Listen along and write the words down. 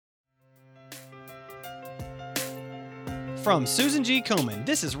From Susan G. Komen,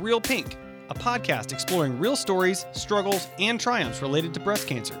 this is Real Pink, a podcast exploring real stories, struggles, and triumphs related to breast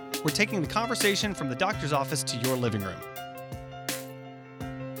cancer. We're taking the conversation from the doctor's office to your living room.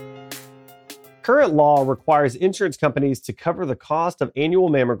 Current law requires insurance companies to cover the cost of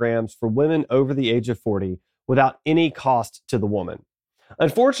annual mammograms for women over the age of 40 without any cost to the woman.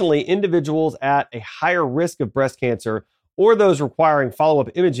 Unfortunately, individuals at a higher risk of breast cancer or those requiring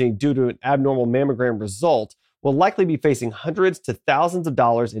follow-up imaging due to an abnormal mammogram result will likely be facing hundreds to thousands of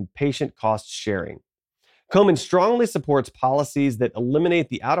dollars in patient cost sharing. Komen strongly supports policies that eliminate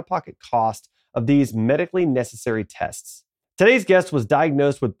the out-of-pocket cost of these medically necessary tests. Today's guest was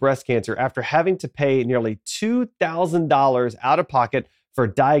diagnosed with breast cancer after having to pay nearly $2,000 out of pocket for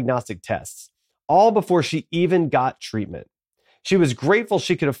diagnostic tests, all before she even got treatment. She was grateful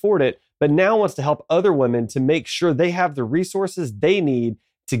she could afford it, but now wants to help other women to make sure they have the resources they need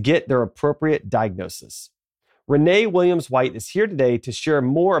to get their appropriate diagnosis. Renee Williams White is here today to share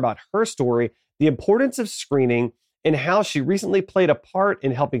more about her story, the importance of screening, and how she recently played a part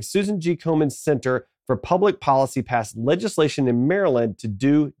in helping Susan G. Komen's Center for Public Policy pass legislation in Maryland to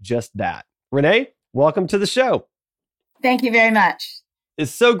do just that. Renee, welcome to the show. Thank you very much.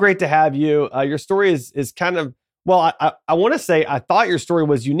 It's so great to have you. Your story is kind of, well, I want to say I thought your story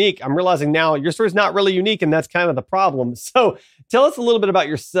was unique. I'm realizing now your story is not really unique, and that's kind of the problem. So tell us a little bit about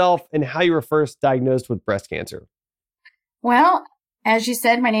yourself and how you were first diagnosed with breast cancer. Well, as you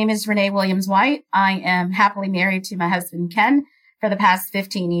said, my name is Renee Williams White. I am happily married to my husband, Ken, for the past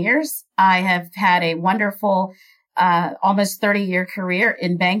 15 years. I have had a wonderful, almost 30-year career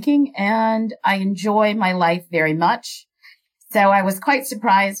in banking, and I enjoy my life very much. So I was quite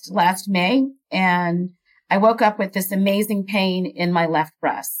surprised last May, and I woke up with this amazing pain in my left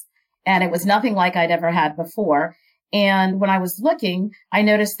breast, and it was nothing like I'd ever had before. And when I was looking, I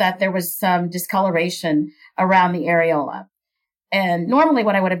noticed that there was some discoloration around the areola. And normally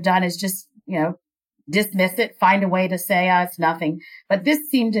what I would have done is just, dismiss it, find a way to say, it's nothing. But this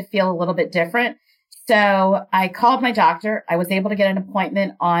seemed to feel a little bit different. So I called my doctor. I was able to get an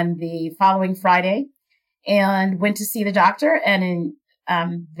appointment on the following Friday and went to see the doctor. And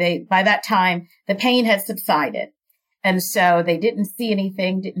by that time, the pain had subsided. And so they didn't see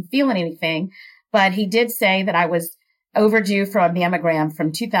anything, didn't feel anything. But he did say that I was overdue for a mammogram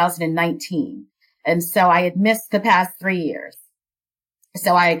from 2019. And so I had missed the past 3 years.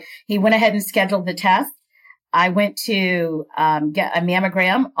 So he went ahead and scheduled the test. I went to get a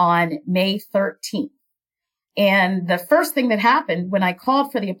mammogram on May 13th. And the first thing that happened when I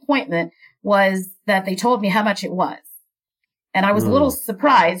called for the appointment was that they told me how much it was. And I was a little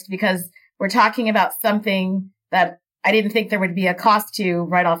surprised because we're talking about something that I didn't think there would be a cost to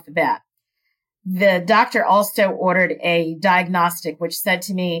right off the bat. The doctor also ordered a diagnostic, which said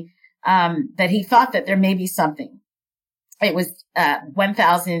to me that he thought that there may be something. It was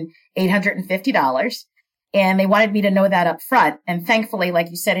 $1,850, and they wanted me to know that up front. And thankfully, like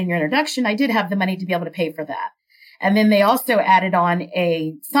you said in your introduction, I did have the money to be able to pay for that. And then they also added on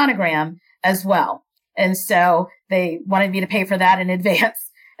a sonogram as well. And so they wanted me to pay for that in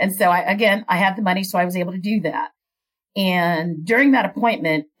advance. And so I had the money, so I was able to do that. And during that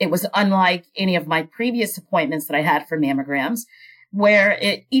appointment, it was unlike any of my previous appointments that I had for mammograms, where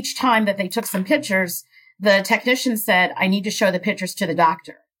each time that they took some pictures, the technician said, I need to show the pictures to the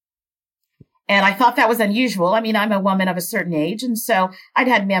doctor. And I thought that was unusual. I mean, I'm a woman of a certain age. And so I'd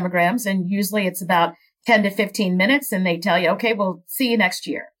had mammograms, and usually it's about 10 to 15 minutes. And they tell you, okay, we'll see you next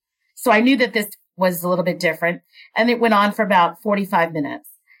year. So I knew that this was a little bit different. And it went on for about 45 minutes.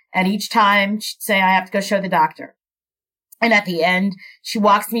 And each time she'd say, I have to go show the doctor. And at the end, she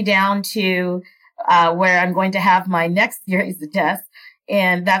walks me down to where I'm going to have my next series of tests.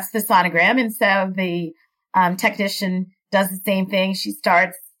 And that's the sonogram. And so the technician does the same thing. She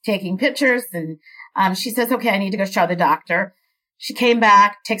starts taking pictures, and she says, okay, I need to go show the doctor. She came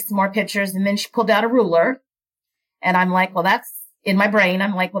back, takes some more pictures, and then she pulled out a ruler. And I'm like, well, that's in my brain.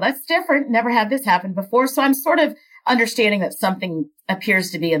 I'm like, well, that's different. Never had this happen before. So I'm sort of understanding that something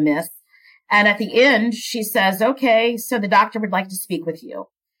appears to be amiss. And at the end, she says, okay, so the doctor would like to speak with you.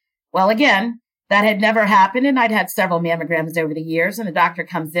 Well, again, that had never happened. And I'd had several mammograms over the years. And the doctor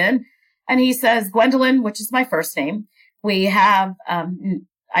comes in and he says, Gwendolyn, which is my first name, we have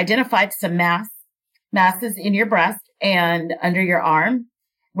identified some masses in your breast and under your arm.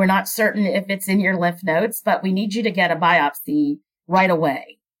 We're not certain if it's in your lymph nodes, but we need you to get a biopsy right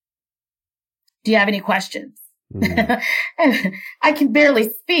away. Do you have any questions? And I can barely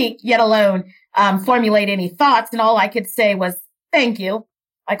speak, yet alone formulate any thoughts. And all I could say was, thank you.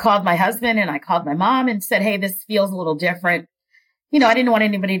 I called my husband and I called my mom and said, hey, this feels a little different. I didn't want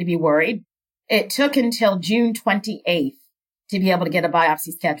anybody to be worried. It took until June 28th to be able to get a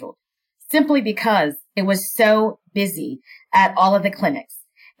biopsy scheduled, simply because it was so busy at all of the clinics.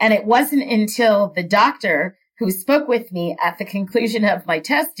 And it wasn't until the doctor who spoke with me at the conclusion of my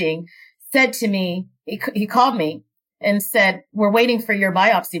testing said to me, he called me and said, "We're waiting for your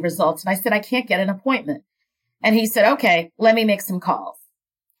biopsy results." And I said, "I can't get an appointment." And he said, "Okay, let me make some calls."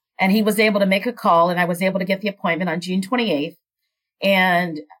 And he was able to make a call, and I was able to get the appointment on June 28th.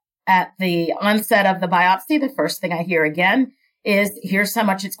 And at the onset of the biopsy, the first thing I hear again is, "Here's how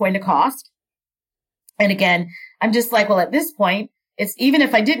much it's going to cost." And again, I'm just like, well, at this point, it's even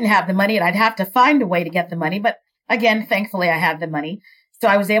if I didn't have the money, and I'd have to find a way to get the money. But again, thankfully, I had the money. So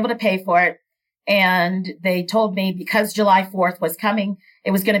I was able to pay for it. And they told me because July 4th was coming,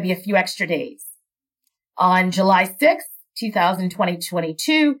 it was going to be a few extra days. On July 6th,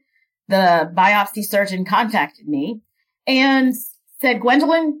 2022, the biopsy surgeon contacted me and said,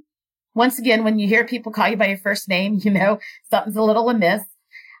 "Gwendolyn, once again, when you hear people call you by your first name, you know something's a little amiss."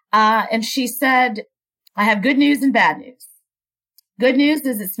 And she said, "I have good news and bad news. Good news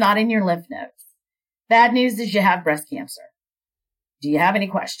is it's not in your lymph nodes. Bad news is you have breast cancer. Do you have any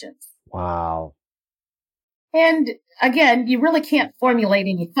questions?" Wow. And again, you really can't formulate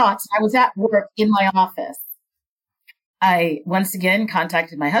any thoughts. I was at work in my office. I once again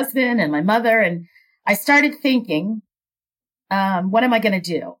contacted my husband and my mother, and I started thinking, what am I going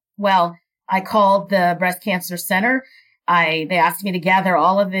to do? Well, I called the breast cancer center. They asked me to gather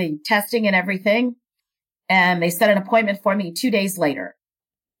all of the testing and everything, and they set an appointment for me 2 days later.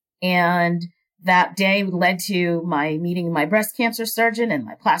 And that day led to my meeting my breast cancer surgeon and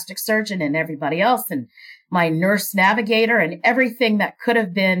my plastic surgeon and everybody else and my nurse navigator, and everything that could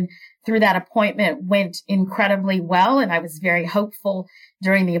have been through that appointment went incredibly well. And I was very hopeful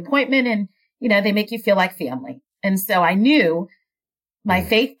during the appointment, and, you know, they make you feel like family. And so I knew my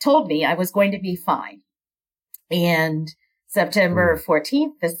faith told me I was going to be fine. And September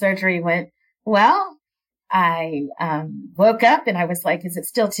 14th, the surgery went well. I woke up and I was like, "Is it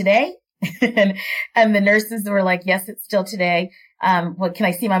still today?" and the nurses were like, "Yes, it's still today. Well, can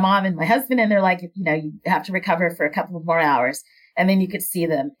I see my mom and my husband?" And they're like, "You know, you have to recover for a couple of more hours, and then you could see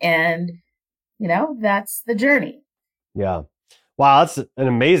them." And, you know, that's the journey. Yeah. Wow. That's an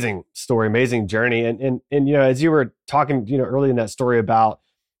amazing story, amazing journey. And, you know, as you were talking, you know, early in that story about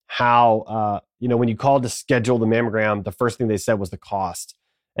how, you know, when you called to schedule the mammogram, the first thing they said was the cost.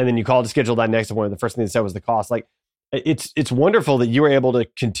 And then you called to schedule that next appointment, the first thing they said was the cost. Like, it's wonderful that you were able to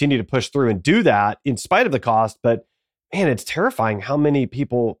continue to push through and do that in spite of the cost. But man, it's terrifying how many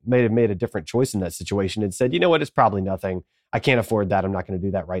people may have made a different choice in that situation and said, "You know what, it's probably nothing. I can't afford that. I'm not going to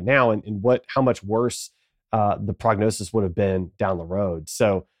do that right now." And how much worse the prognosis would have been down the road.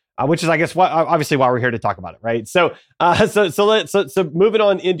 So, which is, I guess, obviously why we're here to talk about it, right? So, so moving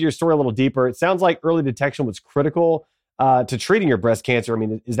on into your story a little deeper, it sounds like early detection was critical to treating your breast cancer. I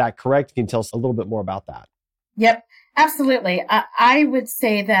mean, is that correct? Can you tell us a little bit more about that? Yep, absolutely. I would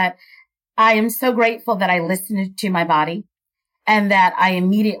say that I am so grateful that I listened to my body and that I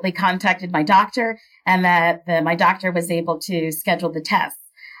immediately contacted my doctor, and that my doctor was able to schedule the tests.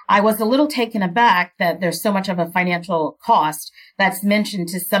 I was a little taken aback that there's so much of a financial cost that's mentioned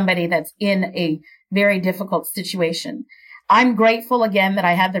to somebody that's in a very difficult situation. I'm grateful again that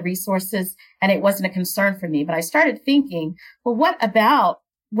I had the resources and it wasn't a concern for me, but I started thinking, well, what about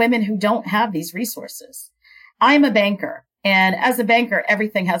women who don't have these resources? I'm a banker, and as a banker,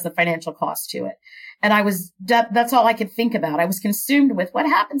 everything has a financial cost to it. And that's all I could think about. I was consumed with what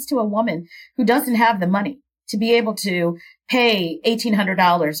happens to a woman who doesn't have the money to be able to pay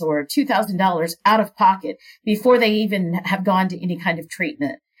 $1,800 or $2,000 out of pocket before they even have gone to any kind of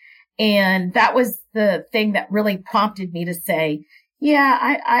treatment. And that was the thing that really prompted me to say,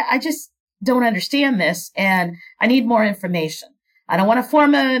 yeah, I just don't understand this, and I need more information. I don't want to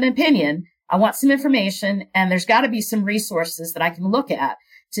form an opinion. I want some information, and there's got to be some resources that I can look at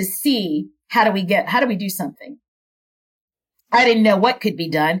to see how do we do something. I didn't know what could be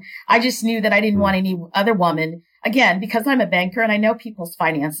done. I just knew that I didn't want any other woman, again, because I'm a banker and I know people's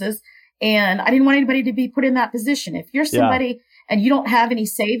finances, and I didn't want anybody to be put in that position. If you're somebody and you don't have any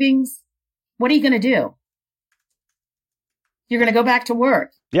savings, what are you going to do? You're going to go back to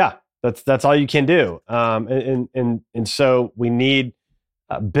work. Yeah, that's all you can do. And so we need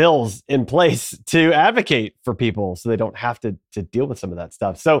bills in place to advocate for people so they don't have to deal with some of that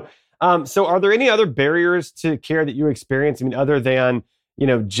stuff. So are there any other barriers to care that you experience? I mean, other than,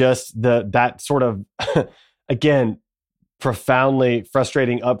 just that sort of, again, profoundly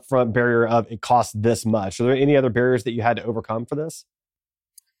frustrating upfront barrier of it costs this much. Are there any other barriers that you had to overcome for this?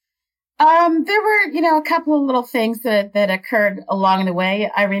 There were, a couple of little things that occurred along the way.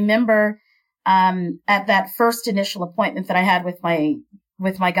 I remember at that first initial appointment that I had with my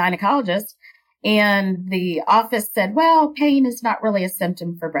gynecologist. And the office said, well, pain is not really a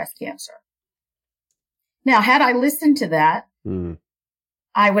symptom for breast cancer. Now, had I listened to that,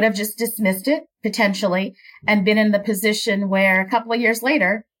 I would have just dismissed it potentially and been in the position where a couple of years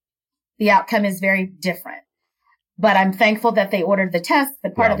later, the outcome is very different. But I'm thankful that they ordered the test.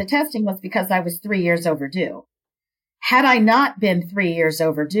 But part of the testing was because I was 3 years overdue. Had I not been 3 years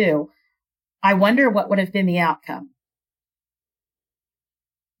overdue, I wonder what would have been the outcome.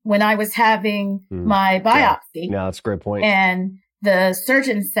 When I was having my biopsy. Yeah, that's a great point. And the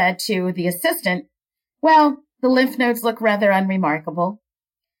surgeon said to the assistant, well, the lymph nodes look rather unremarkable.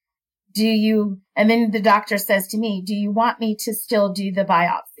 And then the doctor says to me, do you want me to still do the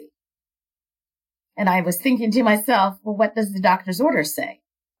biopsy? And I was thinking to myself, well, what does the doctor's order say?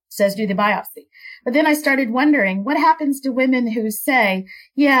 It says do the biopsy. But then I started wondering, what happens to women who say,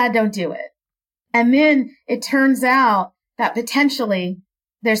 yeah, don't do it? And then it turns out that potentially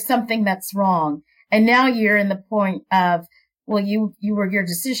there's something that's wrong. And now you're in the point of, well, you were your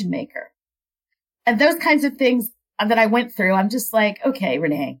decision maker. And those kinds of things that I went through, I'm just like, okay,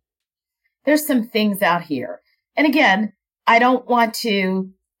 Renee, there's some things out here. And again, I don't want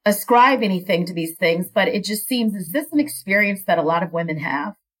to ascribe anything to these things, but it just seems, is this an experience that a lot of women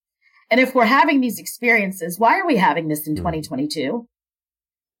have? And if we're having these experiences, why are we having this in 2022?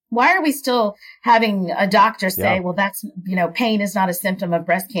 Why are we still having a doctor say, well, that's, pain is not a symptom of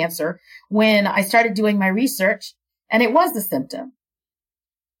breast cancer, when I started doing my research and it was a symptom?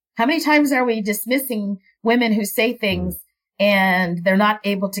 How many times are we dismissing women who say things and they're not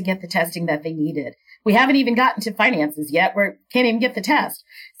able to get the testing that they needed? We haven't even gotten to finances yet. We can't even get the test.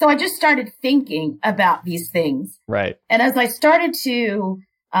 So I just started thinking about these things. Right. And as I started to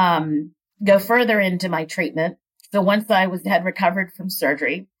go further into my treatment, so once I had recovered from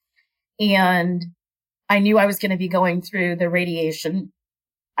surgery and I knew I was going to be going through the radiation,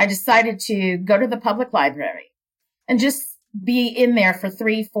 I decided to go to the public library and just be in there for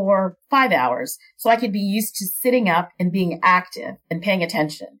 3, 4, 5 hours so I could be used to sitting up and being active and paying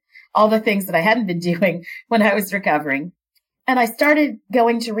attention. All the things that I hadn't been doing when I was recovering. And I started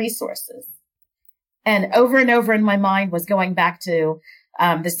going to resources. And over in my mind was going back to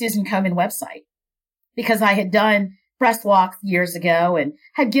the Susan Komen website, because I had done breast walks years ago and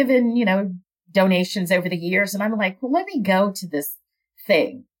had given, donations over the years. And I'm like, well, let me go to this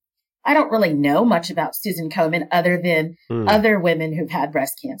thing. I don't really know much about Susan Komen other than other women who've had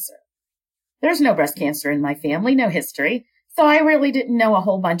breast cancer. There's no breast cancer in my family, no history. So I really didn't know a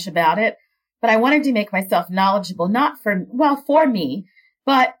whole bunch about it, but I wanted to make myself knowledgeable, not for me,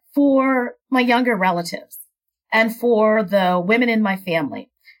 but for my younger relatives and for the women in my family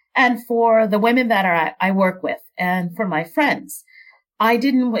and for the women that I work with and for my friends.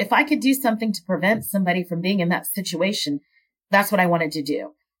 If I could do something to prevent somebody from being in that situation, that's what I wanted to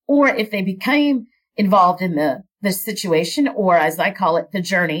do. Or if they became involved in the situation, or as I call it, the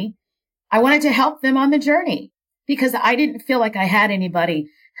journey, I wanted to help them on the journey, because I didn't feel like I had anybody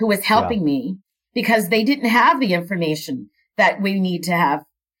who was helping me, because they didn't have the information that we need to have.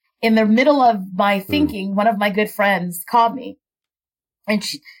 In the middle of my thinking, one of my good friends called me, and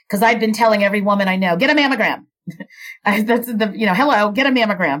because I'd been telling every woman I know, get a mammogram. Hello, get a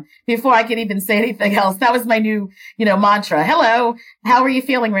mammogram, before I could even say anything else. That was my new, mantra. Hello, how are you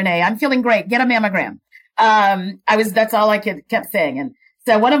feeling, Renee? I'm feeling great. Get a mammogram. That's all I kept saying. And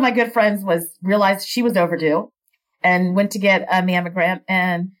so one of my good friends realized she was overdue and went to get a mammogram.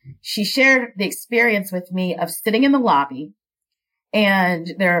 And she shared the experience with me of sitting in the lobby,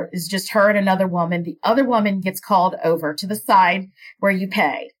 and there is just her and another woman. The other woman gets called over to the side where you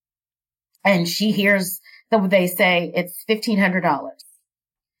pay, and she hears they say it's $1,500.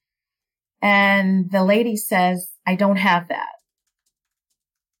 And the lady says, I don't have that.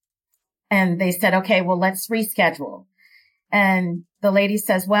 And they said, okay, well, let's reschedule. And the lady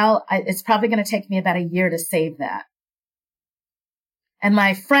says, well, it's probably going to take me about a year to save that. And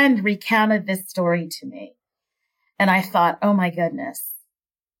my friend recounted this story to me. And I thought, oh my goodness,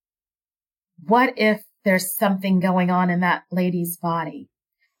 what if there's something going on in that lady's body?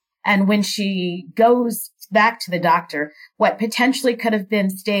 And when she goes back to the doctor, what potentially could have been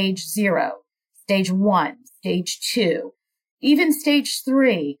stage 0, stage 1, stage 2, even stage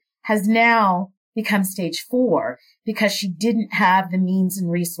 3 has now become stage 4, because she didn't have the means and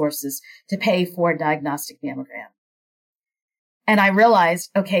resources to pay for a diagnostic mammogram. And I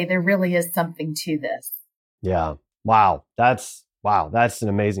realized, okay, there really is something to this. Yeah. Wow. That's an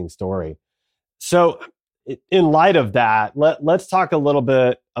amazing story. So in light of that, let's talk a little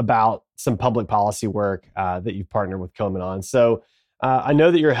bit about some public policy work that you've partnered with Komen on. So I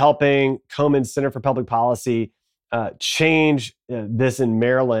know that you're helping Komen Center for Public Policy change this in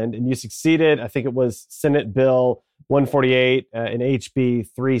Maryland, and you succeeded. I think it was Senate Bill 148 and HB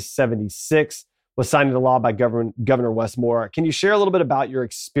 376 was signed into law by Governor Westmore. Can you share a little bit about your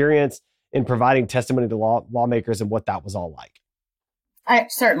experience in providing testimony to lawmakers and what that was all like?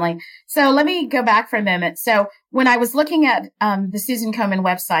 Certainly. So let me go back for a moment. So when I was looking at the Susan Komen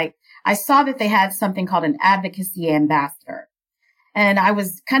website, I saw that they had something called an advocacy ambassador. And I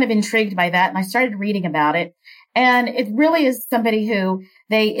was kind of intrigued by that. And I started reading about it. And it really is somebody who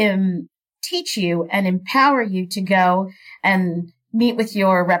they teach you and empower you to go and meet with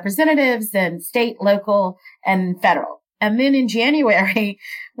your representatives and state, local, and federal. And then in January,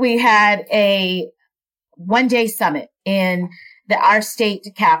 we had a one-day summit in our state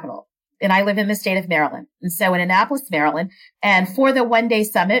capital. And I live in the state of Maryland. And so in Annapolis, Maryland, and for the one-day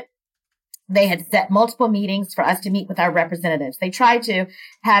summit, they had set multiple meetings for us to meet with our representatives. They tried to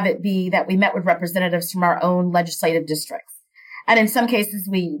have it be that we met with representatives from our own legislative districts. And in some cases,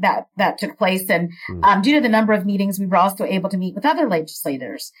 that took place. And due to the number of meetings, we were also able to meet with other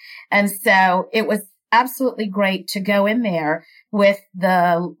legislators. And so it was absolutely great to go in there with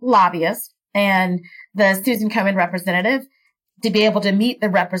the lobbyist and the Susan Komen representative to be able to meet the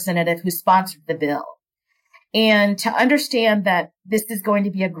representative who sponsored the bill. And to understand that this is going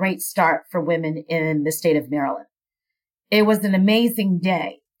to be a great start for women in the state of Maryland. It was an amazing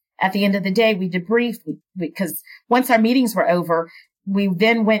day. At the end of the day, we debriefed because once our meetings were over, we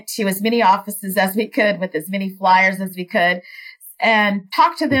then went to as many offices as we could with as many flyers as we could and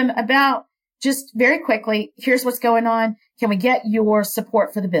talked to them about just very quickly, here's what's going on. Can we get your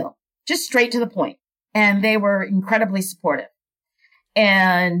support for the bill? Just straight to the point. And they were incredibly supportive.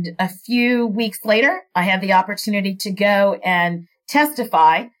 And a few weeks later, I had the opportunity to go and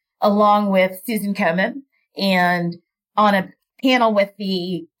testify along with Susan Komen and on a panel with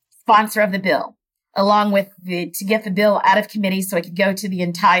the sponsor of the bill, along with to get the bill out of committee so it could go to the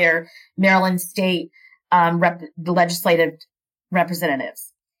entire Maryland state the legislative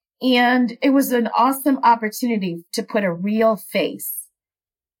representatives. And it was an awesome opportunity to put a real face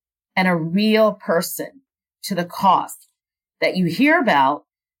and a real person to the cost that you hear about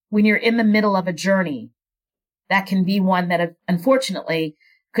when you're in the middle of a journey that can be one that unfortunately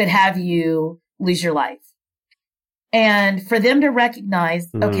could have you lose your life. And for them to recognize,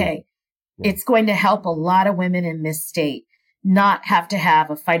 okay, it's going to help a lot of women in this state not have to have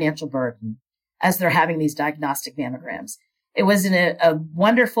a financial burden as they're having these diagnostic mammograms. It was a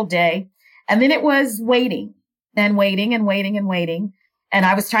wonderful day. And then it was waiting and waiting and waiting and waiting. And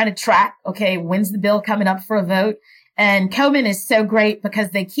I was trying to track, okay, when's the bill coming up for a vote? And Komen is so great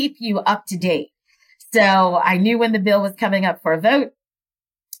because they keep you up to date. So I knew when the bill was coming up for a vote.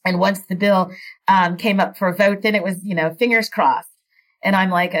 And once the bill came up for a vote, then it was, fingers crossed. And I'm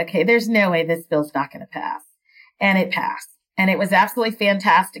like, okay, there's no way this bill's not going to pass. And it passed. And it was absolutely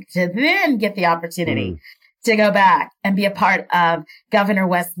fantastic to then get the opportunity to go back and be a part of Governor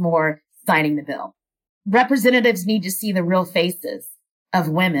Westmore signing the bill. Representatives need to see the real faces of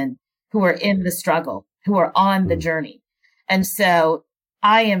women who are in the struggle, who are on the journey. And so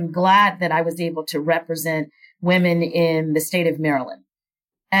I am glad that I was able to represent women in the state of Maryland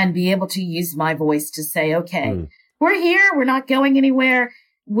and be able to use my voice to say, okay, we're here. We're not going anywhere.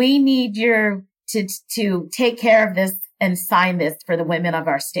 We need you to take care of this and sign this for the women of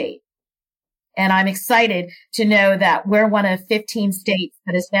our state. And I'm excited to know that we're one of 15 states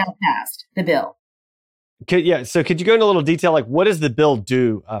that has now passed the bill. So could you go into a little detail? Like, what does the bill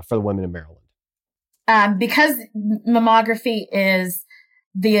do for the women in Maryland? Because mammography is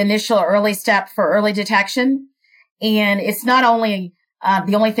the initial early step for early detection, and it's not only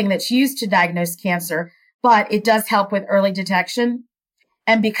the only thing that's used to diagnose cancer, but it does help with early detection.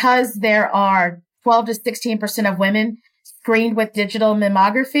 And because there are 12 to 16% of women screened with digital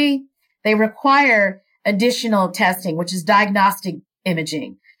mammography, they require additional testing, which is diagnostic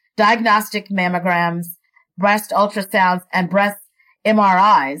imaging, diagnostic mammograms, breast ultrasounds, and breast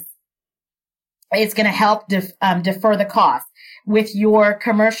MRIs. It's going to help defer the cost. With your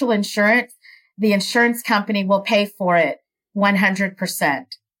commercial insurance, the insurance company will pay for it 100%.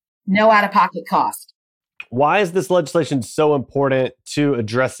 No out-of-pocket cost. Why is this legislation so important to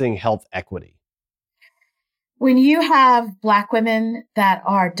addressing health equity? When you have Black women that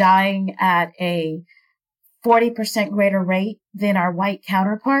are dying at a 40% greater rate than our white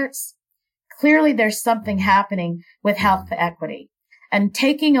counterparts, clearly there's something happening with health equity. And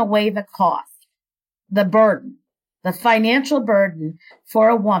taking away the cost, the burden, the financial burden for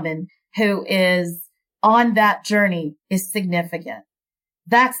a woman who is on that journey is significant.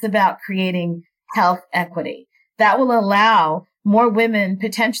 That's about creating health equity. That will allow more women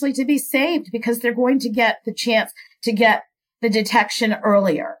potentially to be saved because they're going to get the chance to get the detection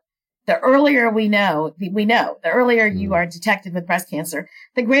earlier. The earlier we know, the earlier you are detected with breast cancer,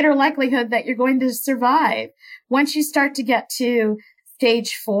 the greater likelihood that you're going to survive. Once you start to get to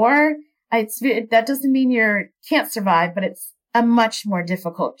stage 4, that doesn't mean you can't survive, but it's a much more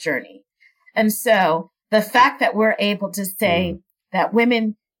difficult journey. And so the fact that we're able to say that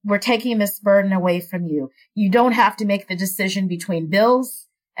women, we're taking this burden away from you. You don't have to make the decision between bills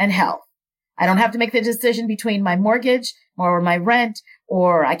and health. I don't have to make the decision between my mortgage or my rent,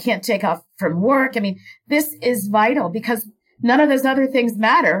 or I can't take off from work. I mean, this is vital because none of those other things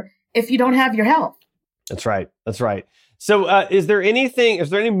matter if you don't have your health. That's right. That's right. So is there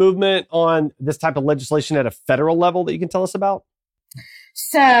any movement on this type of legislation at a federal level that you can tell us about?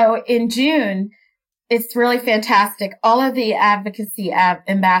 So in June, it's really fantastic. All of the advocacy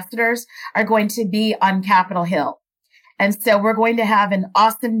ambassadors are going to be on Capitol Hill. And so we're going to have an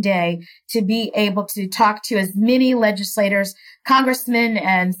awesome day to be able to talk to as many legislators, congressmen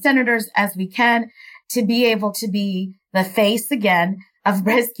and senators as we can, to be able to be the face again of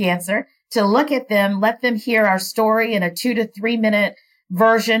breast cancer, to look at them, let them hear our story in a 2 to 3 minute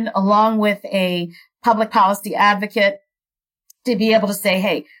version, along with a public policy advocate, to be able to say,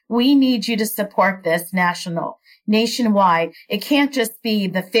 hey, we need you to support this nationwide. It can't just be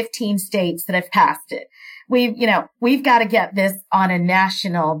the 15 states that have passed it. We've got to get this on a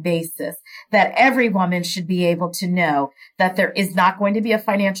national basis, that every woman should be able to know that there is not going to be a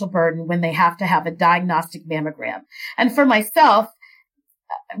financial burden when they have to have a diagnostic mammogram. And for myself,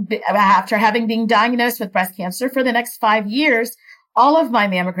 after having been diagnosed with breast cancer for the next 5 years, all of my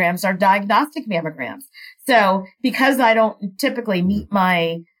mammograms are diagnostic mammograms. So because I don't typically meet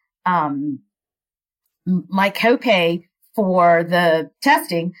my copay for the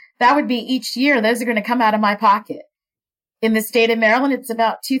testing, that would be each year. Those are going to come out of my pocket. In the state of Maryland, it's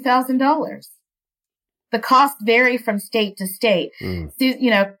about $2,000. The costs vary from state to state.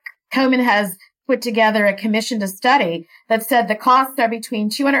 Komen has put together a commissioned study that said the costs are between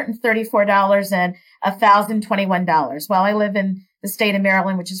 $234 and $1,021. Well, I live in the state of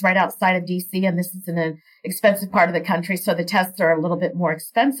Maryland, which is right outside of DC, and this is in an expensive part of the country, so the tests are a little bit more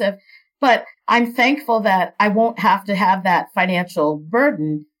expensive. But I'm thankful that I won't have to have that financial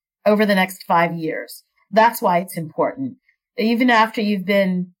burden over the next 5 years. That's why it's important. Even after you've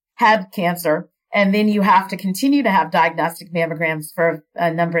had cancer, and then you have to continue to have diagnostic mammograms for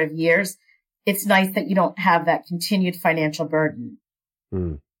a number of years, it's nice that you don't have that continued financial burden.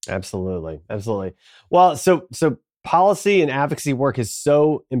 Absolutely. Absolutely. Well, so policy and advocacy work is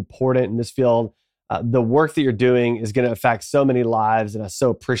so important in this field. The work that you're doing is going to affect so many lives, and I so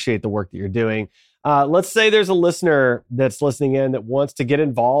appreciate the work that you're doing. Let's say there's a listener that's listening in that wants to get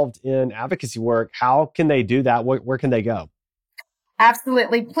involved in advocacy work. How can they do that? Where can they go?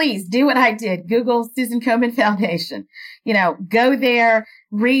 Absolutely. Please do what I did. Google Susan Komen Foundation. Go there,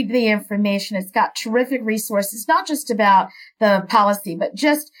 read the information. It's got terrific resources, not just about the policy, but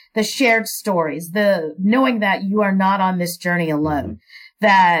just the shared stories, the knowing that you are not on this journey alone,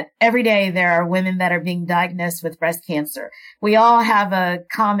 that every day there are women that are being diagnosed with breast cancer. We all have a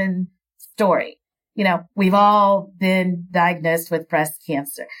common story. We've all been diagnosed with breast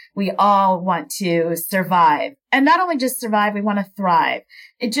cancer. We all want to survive. And not only just survive, we want to thrive.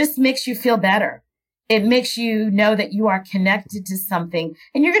 It just makes you feel better. It makes you know that you are connected to something,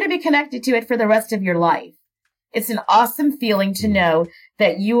 and you're going to be connected to it for the rest of your life. It's an awesome feeling to know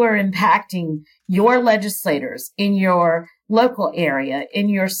that you are impacting your legislators in your local area, in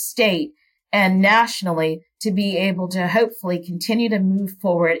your state, and nationally, to be able to hopefully continue to move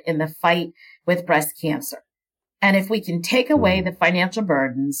forward in the fight with breast cancer. And if we can take away the financial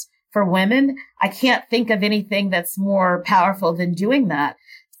burdens for women, I can't think of anything that's more powerful than doing that.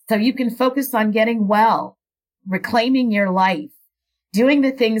 So you can focus on getting well, reclaiming your life, doing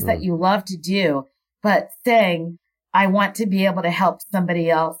the things that you love to do, but saying, I want to be able to help somebody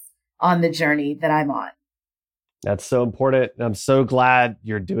else on the journey that I'm on. That's so important. And I'm so glad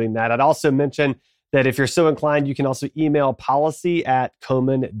you're doing that. I'd also mention that if you're so inclined, you can also email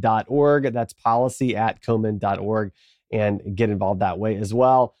policy@komen.org. That's policy@komen.org, and get involved that way as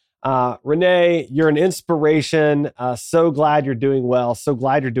well. Renee, you're an inspiration. So glad you're doing well. So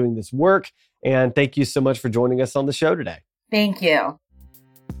glad you're doing this work. And thank you so much for joining us on the show today. Thank you.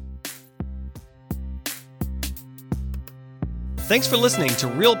 Thanks for listening to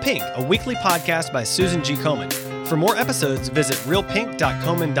Real Pink, a weekly podcast by Susan G. Komen. For more episodes, visit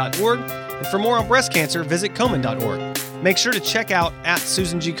realpink.komen.org. And for more on breast cancer, visit komen.org. Make sure to check out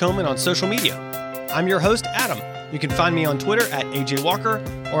 @Susan G. Komen on social media. I'm your host, Adam. You can find me on Twitter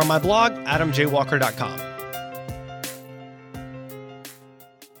 @AJWalker or on my blog, adamjwalker.com.